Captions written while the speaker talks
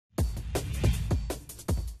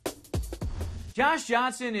Josh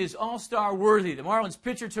Johnson is all-star worthy. The Marlins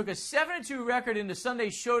pitcher took a 7-2 record into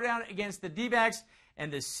Sunday's showdown against the D-backs,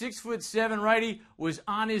 and the 6'7" righty was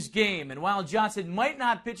on his game. And while Johnson might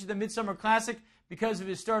not pitch at the Midsummer Classic because of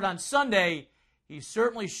his start on Sunday, he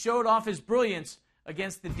certainly showed off his brilliance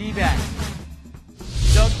against the D-backs.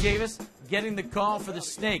 Doug Davis getting the call for the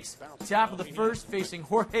Snakes. Top of the first, facing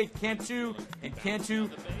Jorge Cantu, and Cantu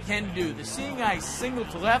can do. The seeing eye single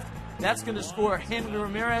to left. That's going to score Henry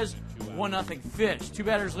Ramirez 1-0 Fish. Two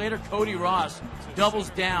batters later, Cody Ross doubles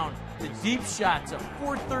down. The deep shot to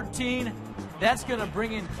 4-13. That's going to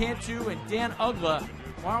bring in Cantu and Dan Ugla.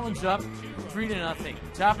 Marlins up 3-0.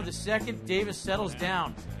 Top of the second, Davis settles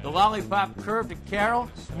down. The lollipop curve to Carroll.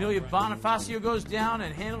 Emilio Bonifacio goes down,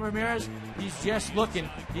 and Henry Ramirez, he's just looking.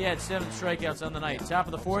 He had 7 strikeouts on the night. Top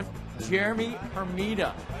of the fourth, Jeremy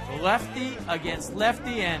Hermida. Lefty against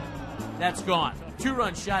lefty, and that's gone.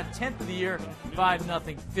 2-run shot, 10th of the year,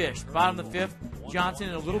 5-0 Fish. Bottom of the fifth, Johnson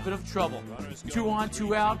in a little bit of trouble. 2 on,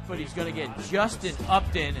 2 out, but he's going to get Justin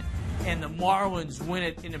Upton, and the Marlins win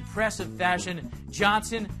it in impressive fashion.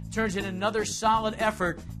 Johnson turns in another solid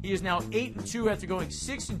effort. He is now 8-2 after going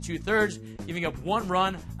 6 2/3, giving up 1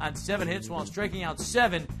 run on 7 hits while striking out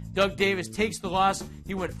 7. Doug Davis takes the loss.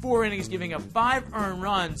 He went 4 innings, giving up 5 earned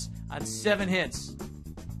runs on 7 hits.